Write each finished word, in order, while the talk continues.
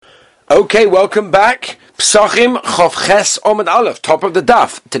Okay, welcome back. Pesachim Chof Ches Omid Aleph, top of the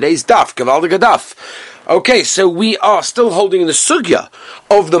Daf. Today's Daf, Gavaldiga Daf. Okay, so we are still holding the sugya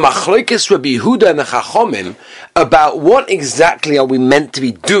of the Machlokes Rabbi Yehuda and the Chachomim about what exactly are we meant to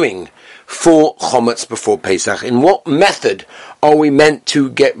be doing for Chometz before Pesach. In what method are we meant to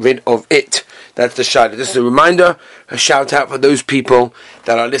get rid of it? That's the shayla. This is a reminder, a shout out for those people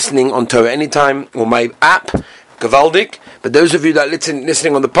that are listening on Torah Anytime or my app, Gavaldik. But those of you that are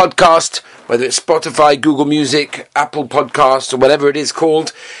listening on the podcast, whether it's Spotify, Google Music, Apple Podcasts, or whatever it is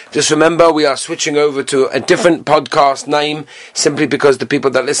called, just remember we are switching over to a different podcast name, simply because the people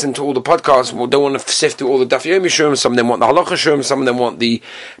that listen to all the podcasts don't want to sift through all the Daf HaYomi shurim. Some of them want the Halacha shurim, some of them want the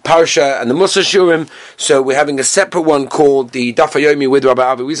Parsha and the Musa shurim. So we're having a separate one called the Daf HaYomi with Rabbi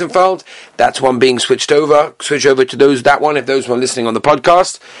Avi Wiesenfeld. That's one being switched over. Switch over to that one if those who are listening on the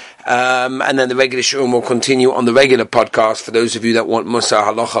podcast. And then the regular shurim will continue on the regular podcast for those of you that want Musa,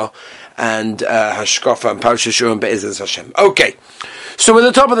 Halacha, and Hashkafa and Parsha Shurim Be'ezaz Hashem. Okay, so at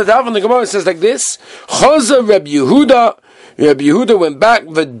the top of the Daf, and the Gemara says like this: Chaza Rabbi Yehuda went back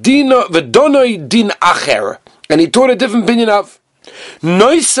v'donoi din acher, and he taught a different opinion of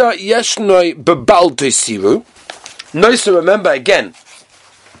Noisa Yeshnoi Bebaltoi Siru. Noisa, remember again.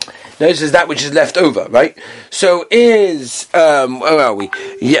 Notice is that which is left over, right? So is, where are we?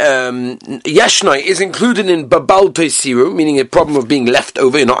 Yashnoi is included in Babaltoi Siru, meaning a problem of being left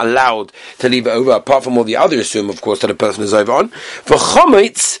over. You're not allowed to leave it over, apart from all the other assume, of course, that a person is over on. For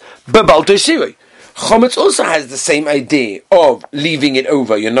Chometz, Babaltoi Siru. Chometz also has the same idea of leaving it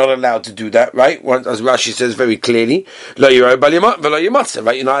over. You're not allowed to do that, right? Once, as Rashi says very clearly, Lo yiroi v'lo yimatzeh,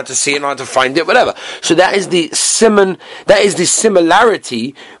 right? You're not allowed to see it, not allowed to find it, whatever. So that is the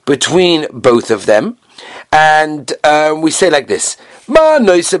similarity between both of them. And we say like this: Ma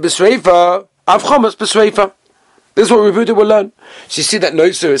noisa b'sreifa, av chometz b'sreifa. This is what Rebbe will learn. So you see that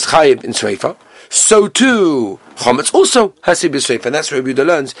noisa is chayiv in sreifa. So too, Chometz also has to be sreifa, and that's where Rebbe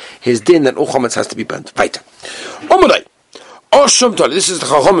learns his din that all Chometz has to be burnt. Weiter. Omolai. Osham Toli. This is the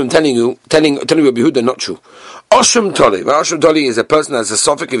Chachomim telling Rebbe Yehuda not true. Osham Toli. Well, Osham Toli is a person that has a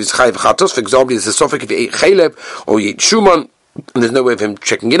suffix if he's chayiv chatos. For example, it's a suffix if he ate chaylev or he ate shuman, and there's no way of him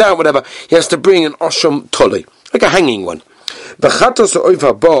checking it out, whatever. He has to bring an Osham Toli, like a hanging one. B'chatos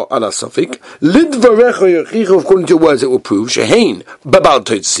oiva ba ala sofik lidvarecha yechichu, according to words that will prove shehein babal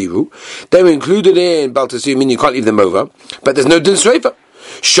toitziru. They were included in bal toitziru, meaning you can't leave them over, but there's no din sreifa.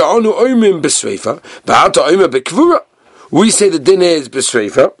 Sha'anu oimim b'sreifa v'hata oimim b'kvura. We say the din is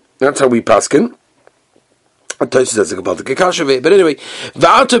b'sreifa. That's how we paskin. But anyway,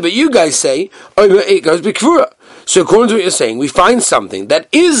 v'hata, but you guys say it goes b'kvura. So according to what you're saying, we find something that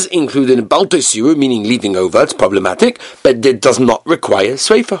is included in Baltoi Siru, meaning leaving over, it's problematic, but it does not require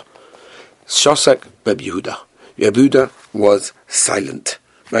Sreifa. Shosak Rabbi Yehuda. Rabbi Yehuda was silent.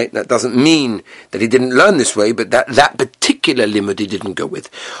 Right? That doesn't mean that he didn't learn this way, but that particular limud he didn't go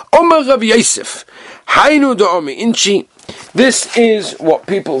with. Omar Rabbi Yosef. Hainu da'omi inchi. This is what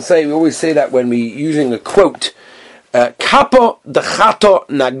people say. We always say that when we're using a quote. Kapo dechato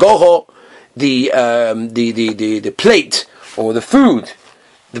nagoho. The plate or the food,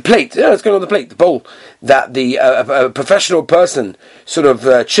 the plate. Yeah, let's go on the plate, the bowl that the a professional person sort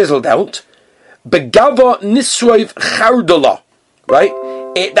of chiseled out. Begava nisroiv chardola, right?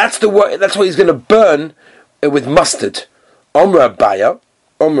 That's what he's going to burn with mustard. Omra abaya.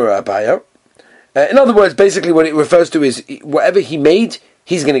 In other words, basically what it refers to is whatever he made,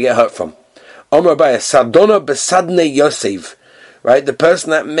 he's going to get hurt from. Omra abaya sardona besadne Yosef. Right, the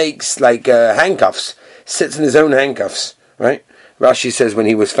person that makes like handcuffs sits in his own handcuffs. Right, Rashi says when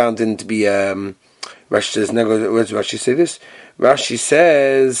he was found in to be Rashi says, where does Rashi say this? Rashi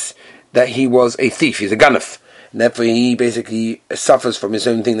says that he was a thief. He's a ganef, and therefore he basically suffers from his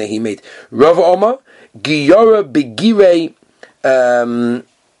own thing that he made. Rav Omar Giyora Begirei,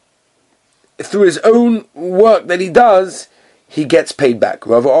 through his own work that he does, he gets paid back.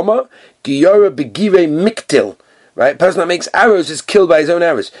 Rav Omar Giyora Begirei Miktil. Right, a person that makes arrows is killed by his own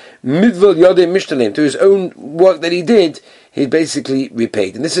arrows. Midvil Yodeh Mishtalim, through his own work that he did, he's basically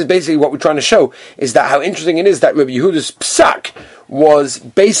repaid. And this is basically what we're trying to show, is that how interesting it is that Rabbi Yehuda's psak was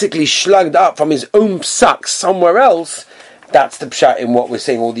basically slugged up from his own psak somewhere else. That's the pshat in what we're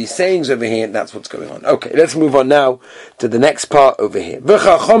saying, all these sayings over here, and that's what's going on. Okay, let's move on now to the next part over here.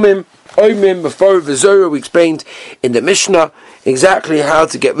 V'chachomim oimim before v'zora, we explained in the Mishnah exactly how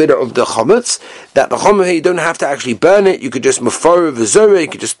to get rid of the chometz. That the chometz, you don't have to actually burn it. You could just mafar v'zora, you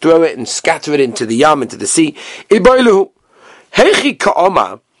could just throw it and scatter it into the yam, into the sea. Ibayluhu heichi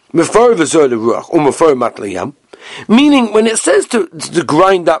ka'ama mafar v'zora ruach or mafar mat yam. Meaning, when it says to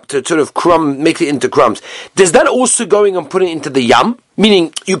grind up, to sort of make it into crumbs, does that also going and put it into the yam?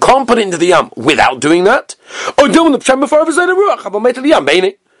 Meaning, you can't put it into the yam without doing that? Or doing the pshat before the yam,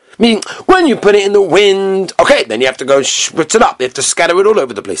 meaning, when you put it in the wind, okay, then you have to go spritz it up. You have to scatter it all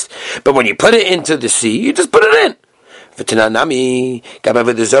over the place. But when you put it into the sea, you just put it in. V'tananami, Gabav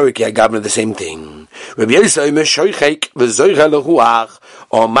the Zoriki, Gabna the same thing. Rabbi Yosef Meshoichek, V'zoicha lehuach,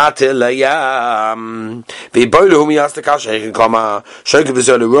 or Mate layam. V'boilu whom he asked the kasha, he can come, Shoika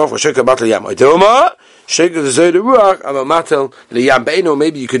v'zoy leruach, or Shoika bat layam. Oitoma, Shoika v'zoy leruach, or Matel layam beino.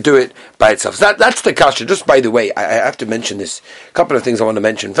 Maybe you could do it by itself. So that's the kasha. Just by the way, I have to mention this. A couple of things I want to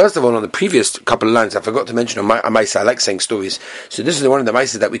mention. First of all, on the previous couple of lines, I forgot to mention on my I like saying stories. So this is one of the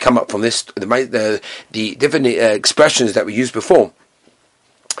mices that we come up from this, the different expressions that we used before.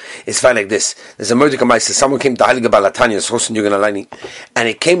 It's fine like this. There's a Mordecai Meister. Someone came to Heilige Balatanya, and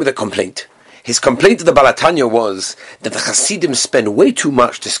he came with a complaint. His complaint to the Balatanya was that the Hasidim spend way too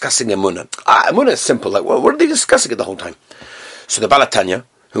much discussing Emunah. Emunah is simple. Like, what are they discussing it the whole time? So the Balatanya,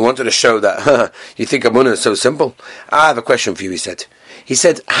 who wanted to show that you think Emunah is so simple, I have a question for you. He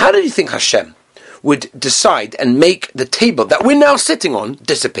said, how do you think Hashem would decide and make the table that we're now sitting on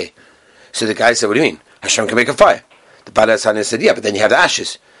disappear? So the guy said, what do you mean? Hashem can make a fire. The Balatanya said, yeah, but then you have the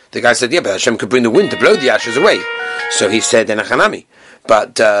ashes. The guy said, yeah, but Hashem could bring the wind to blow the ashes away. So he said, Enachanami.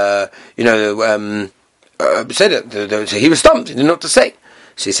 But, said it. So he was stumped. He didn't know what to say.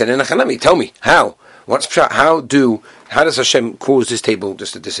 So he said, Enachanami, tell me, how? How does Hashem cause this table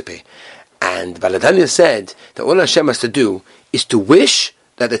just to disappear? And Balatanya said that all Hashem has to do is to wish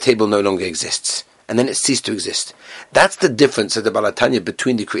that the table no longer exists. And then it ceased to exist. That's the difference of the Balatanya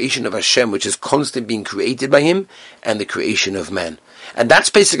between the creation of Hashem, which is constantly being created by Him, and the creation of man. And that's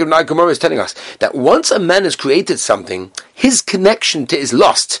basically what Gemara is telling us, that once a man has created something, his connection to it is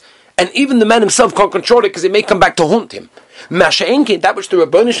lost. And even the man himself can't control it because it may come back to haunt him. Masha'enkin, that which the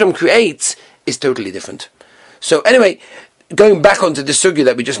Rabbanu Shalom creates, is totally different. So anyway, going back onto the sugya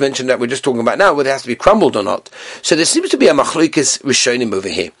that we just mentioned, that we're just talking about now, whether it has to be crumbled or not. So there seems to be a machlokes rishonim over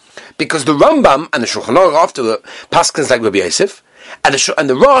here. Because the Rambam and the Shulchan Aruch after paskins like Rabbi Yosef, and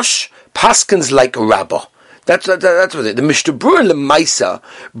the Rosh paskins like Rabbah. That's what it. The Mishnah Berurah Lemaisa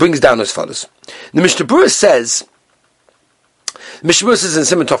brings down as follows. The Mishnah Berurah says in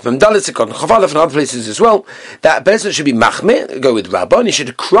Simon Tov Mem Dalet Sekon Chavalef and other places as well, that a person should be machmir, go with Rabbah, and he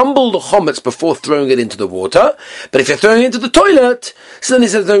should crumble the chometz before throwing it into the water. But if you're throwing it into the toilet, so then he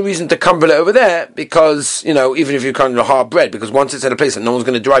says there's no reason to crumble it over there, because, even if you're crumble hard bread, because once it's in a place that no one's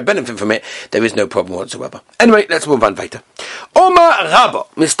going to derive benefit from it, there is no problem whatsoever. Anyway, let's move on weiter. Oma Rabbah,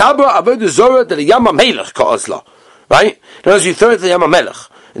 mistabra avodah zorah del Yam HaMelech ka'ozla. Right? Now as you throw it to the Yam HaMelech,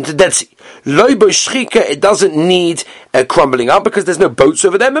 into the Dead Sea. It doesn't need crumbling up because there's no boats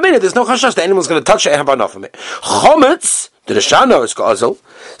over there. There's no chashash that anyone's going to touch it and have enough from it. Chometz, the Rishano is Ga'azel,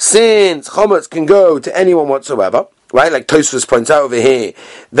 since chometz can go to anyone whatsoever, right? Like Tosfos points out over here,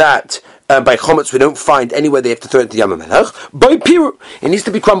 that by chometz we don't find anywhere they have to throw it to Yam HaMelech. By piru, it needs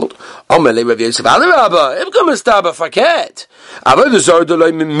to be crumbled. Omelei Rav Yosef Adarabba, if Gomestaba Faket.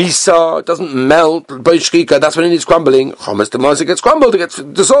 Misa, it doesn't melt. That's when it needs crumbling. Chometz the Masa gets crumbled, it gets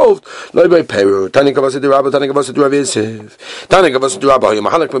dissolved. Loi by Peru. Tanik Avasa de Rabba, Tanik Avasa de Rav Yosef. Tanik Avasa de Rabba,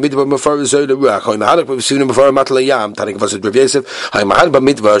 Haymahalak Bamidva Mafar Zoy the Ruach, Haymahalak Bamsuna Mafar Matalayam, Tanik Avasa de Rav Yosef, Haymahalak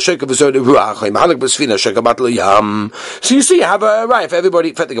Bamidva, Shek of Zoy the Ruach, Haymahalak Basfina, Shek of Matalayam. So you see, you have a right for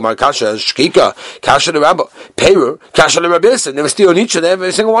everybody, Fetigamar Kasha, Shkika, Kasha the Rabba, Peru, Kasha the Rav Yosef, never steal each of them,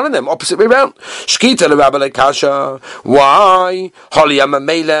 every single one of them, opposite way round. Shkita the Rabba like Kasha. Why? Holy Yam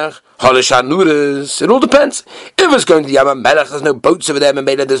HaMelech, Holy Shanuras. It all depends. If it's going to Yam HaMelech, there's no boats over there,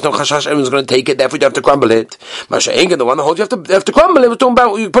 Mamela, there's no chashash, everyone's going to take it, therefore you have to crumble it. Masha Engen, the one that holds you have to crumble it. We're talking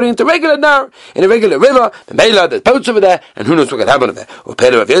about you putting it into regular now, in a regular river, Mamela, there's boats over there, and who knows what can happen over there. Or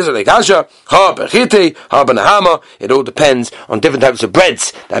Pedro of Yisrael, like Kasha, Ha, Bechiti, Ha, Banahama. It all depends on different types of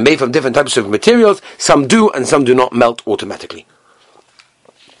breads that are made from different types of materials. Some do, and some do not melt automatically.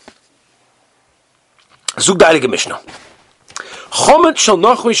 Zug the Heilige Mishnah. Chometz shall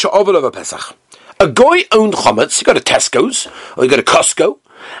nachri she'ovel over Pesach. A goy owned chometz. You go to Tesco's, or you go to Costco,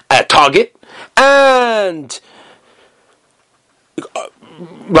 Target, and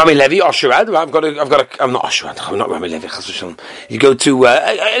Rami Levi, Osherad. I'm not Osherad. I'm not Rami Levi. You go to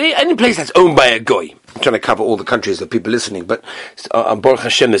any place that's owned by a goy. I'm trying to cover all the countries that people listening, but Baruch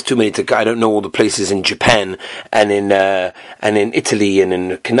Hashem, there's too many to go. I don't know all the places in Japan and in Italy and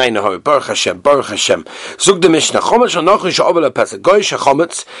in Kanainahor. Baruch Hashem. Zug the Mishnah. Chometz shanochu she'ovel Pesach. Goy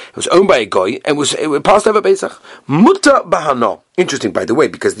shechometz. It was owned by a goy and it passed over Pesach. Muta bahano. Interesting, by the way,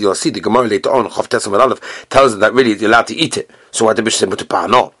 because you'll see the Gemara later on, Chav Tesam and Aleph, tells us that really you're allowed to eat it. So why did the Mishnah say muta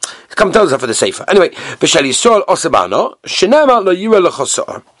bahano? Come tell us that for the Sefer. Anyway, B'shel Yisrael osebahano shenema lo yira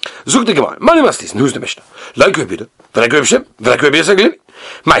lechosor. Zug the Gemara. Mani mastis. Who's the Mishnah? Like Rebbe, like Rebbe Shem, like Rebbe Yisrael.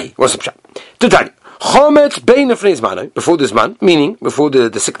 Mai, what's the pshat? Totally. Chometz bein lefnei zmanoi, before this man, meaning before the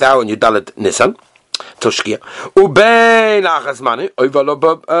 6th hour in Yudalet Nisan, Toshkia. Ubein achas zmanoi, over lo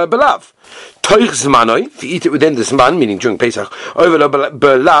belav. Toich zmanoi, if you eat it within this man, meaning during Pesach, over lo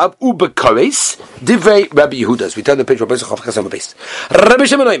belav, ubekares, divrei Rabbi Yehuda. We turn the page for Pesach of Chesam base. Rabbi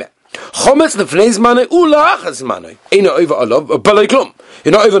Shimon oime. Chometz lefnei zmanoi, ula achas zmanoi. Ain't over olav, belay klum.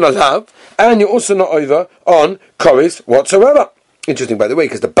 You're not over on olav, and you're also not over on kares whatsoever. Interesting, by the way,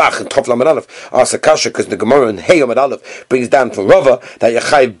 because the Bach and Tov Lamed Aleph ask a kasha, because the Gemara and Hey Lamed Aleph brings down from Rava that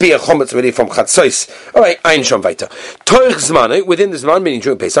Yachai be a chometz already from Chatzos. All right, Ein Shom Weiter. Toich Zmane, within the Zman, meaning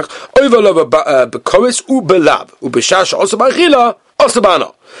during Pesach, over Lova Bekoris u Belab u Beshash also Bachila also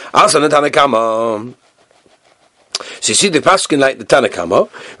Bano. Also the Tanakama. So you see the Paskin like the Tanakama.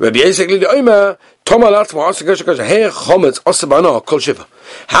 Rabbi Yisrael the Omer. How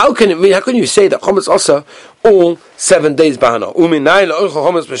can you say that chometz asa all 7 days bahana?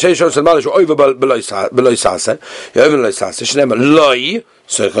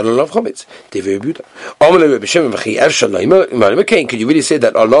 Could you really say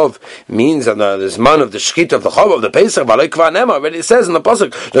that olav means that there's man of the shkita of the chav of the Pesach? Already it says in the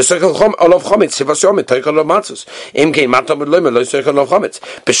pasuk, olav chometz sivas toichel matzos. Imkein matam loimer lo toichel olav chometz.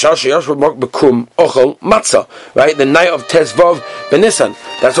 B'shar sheyash bekum ochel matzah. Right, the night of Tesvav Benisan.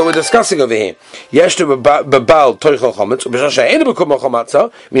 That's what we're discussing over here. Yeshtu bebal toichel chometz. B'shar she'ein bekum ochel matzah,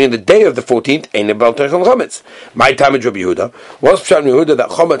 meaning the day of the 14th ain't bebal toichel chometz. My time in Rabbi Yehuda was Pshat Yehuda that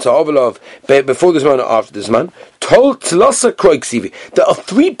chometz are overlov before this man or after this man. Told tlasa kroiksivi. There are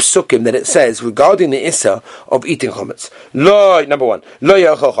 3 psukim that it says regarding the issa of eating chometz. Lo, number 1, lo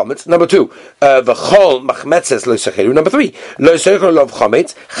yachol chometz. Number 2, v'chol machmetzes lo sechiru. Number 3, lo sechiru lo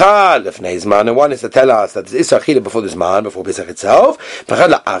chometz chal lefnei zman. And one is to tell us that it's issa achila before this man, before Pesach itself. V'chal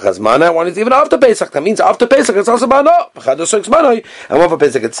la'achaz zman. And one is even after Pesach. That means after Pesach it's also mano. V'chal lo zmanoi. And one for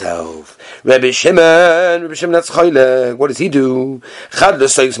Pesach itself. Rabbi Shimon that's choyle. What does he do? Chal lo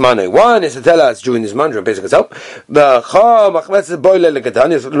zmanoi. One is to tell us during this man, during Pesach itself. For the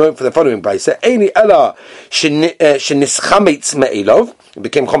following by say any ella shenischametz me'elov, it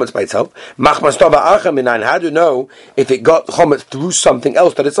became chometz by itself. How do you know if it got chometz through something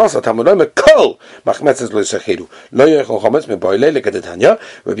else that it's also Talmud kol machmetz lo sechiru lo yechol chometz me'boile lekadetanya.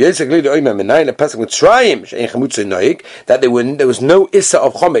 Rabbi Yisrael the oimer menayin lepesach mitzrayim she'en chamutz noig, that there was no issa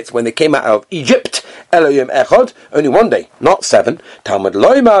of chometz when they came out of Egypt. Elohim echad, only 1 day, not 7. Talmud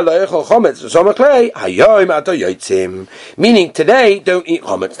loima lo yechol chometz zomaklei hayom ato yotzim. Meaning today don't eat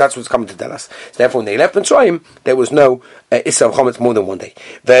chometz. That's what's coming to tell us. Therefore, when they left Mitzrayim, there was no issa of chometz more than 1 day.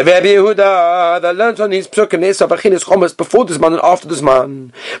 Rabbi Yehuda that learns on his psukim issa of achilas chometz before this man and after this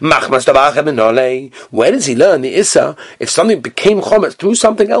man. Machmas tabachem enolei. Where does he learn the issa if something became chometz through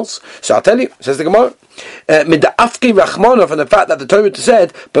something else? So I'll tell you. Says the Gemara. Midafki rachmana, from the fact that the Torah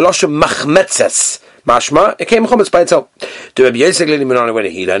said beloshem machmetzes. Mashma, it came chometz by itself. To Rabbi Yisrael where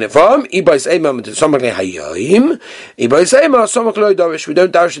did he learn it from? Ibais Eimah to Somakle Hayyim. Ibais Eimah Somakle Dorish. We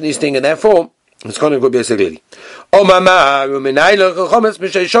don't dash in these things, and therefore it's going to go Rabbi Yisrael. Oh mama, ruminai lo chometz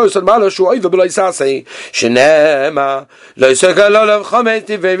b'shei shos al malo shu oiva b'lo yisasei shenema lo yisakal lo chometz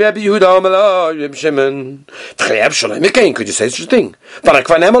divrei Rabbi Yehuda amalo Rabbi Shimon v'chayav shalom mekain. Could you say such a thing?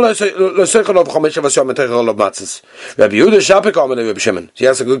 V'anakvanema lo yisakal lo chometz shavasyon metechel lo matzes. Rabbi Yehuda shapik amalo Rabbi Shimon. So he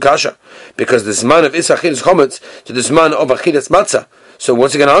has a good kasha, because this man of Isachilas chometz to this man of achilas matzah. So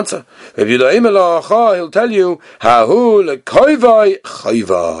what's he going to answer? He'll tell you, that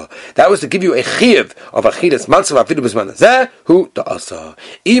was to give you a chiyuv of achilas matzah afilu b'zman hazeh hu ta'asa.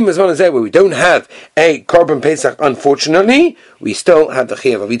 Even b'zman hazeh where we don't have a korban pesach, unfortunately, we still have the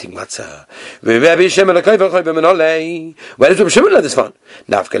chiyuv of eating matzah. Where does Rabbi Shimon learn this from?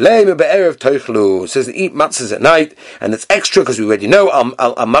 Says to eat matzahs at night, and it's extra because we already know al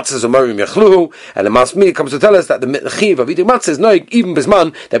matzahs umarim yachluhu, and the Masmi comes to tell us that the chiyuv of eating matzah is no even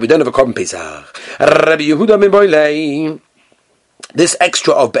bisman that we don't have a korban pesach. Rabbi Yehuda min boilei. This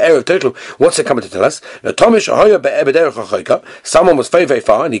extra of Be'er Turtle, what's it coming to tell us? Someone was very, very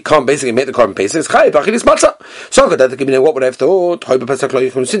far and he can't basically make the carbon paste. It's chayiv, it's matzah. So what would I have thought?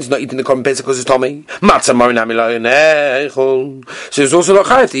 Since he's not eating the carbon paste because it's Tommy. Matzah marinami lo. So it's also not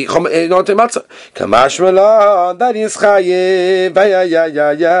chayiv to eat not matzah. Kamashmala, that is chayiv.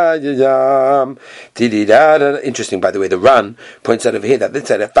 Interesting, by the way, the Ran points out over here that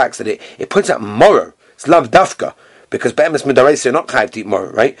this are the facts that it points out morer. It's lav dafka. Because be'emes midaraisa you're not chayiv to eat more,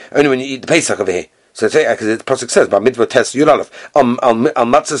 right? Only when you eat the Pesach over here. So it's because the pasuk says, "But mitzvah test yulalav al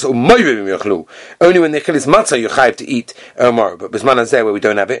matzahs u'moyrim yochlu." Only when the chil is matzah you're chayiv to eat more. But bisman is there where we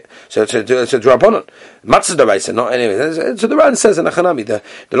don't have it, so it's a drabonon. Matzah daraisa, not anyway. So the Ran says in Achanami the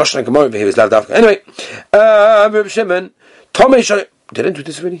lashon gemara over here is lav dafka. Anyway, Reb Shimon, Tomei did I do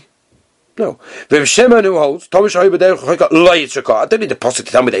this already? No. Reb Shimon who holds, I don't need the pasuk to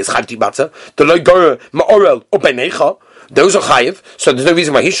tell me that it's chayiv to eat matzah. The loy gora ma'orel or benecha. Those are chayiv, so there's no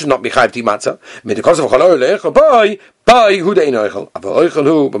reason why he should not be chayiv to eat matzah. Because of chalor lecha, by hu dein oichel, aber oichel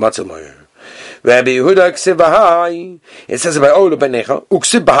hu b'matzah moyer. Rabbi Yehuda ksiv b'hai. It says about oil benecha.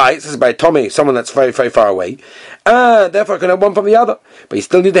 Uksiv b'hai. It says about Tommy, someone that's very, very far away. Therefore, I can have one from the other. But you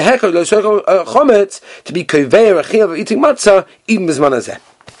still need the hecha lo chometz to be koveir achiv of eating matzah even b'zman hazeh.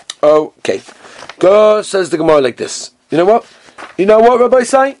 Okay. Go says the Gemara like this. You know what, Rabbi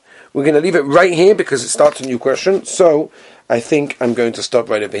say? We're going to leave it right here because it starts a new question. So I think I'm going to stop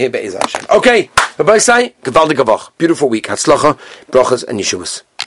right over here. Okay. Rabbi say, Gevaldig Gavach. Beautiful week. Hatzlacha, brachas, and yeshuas.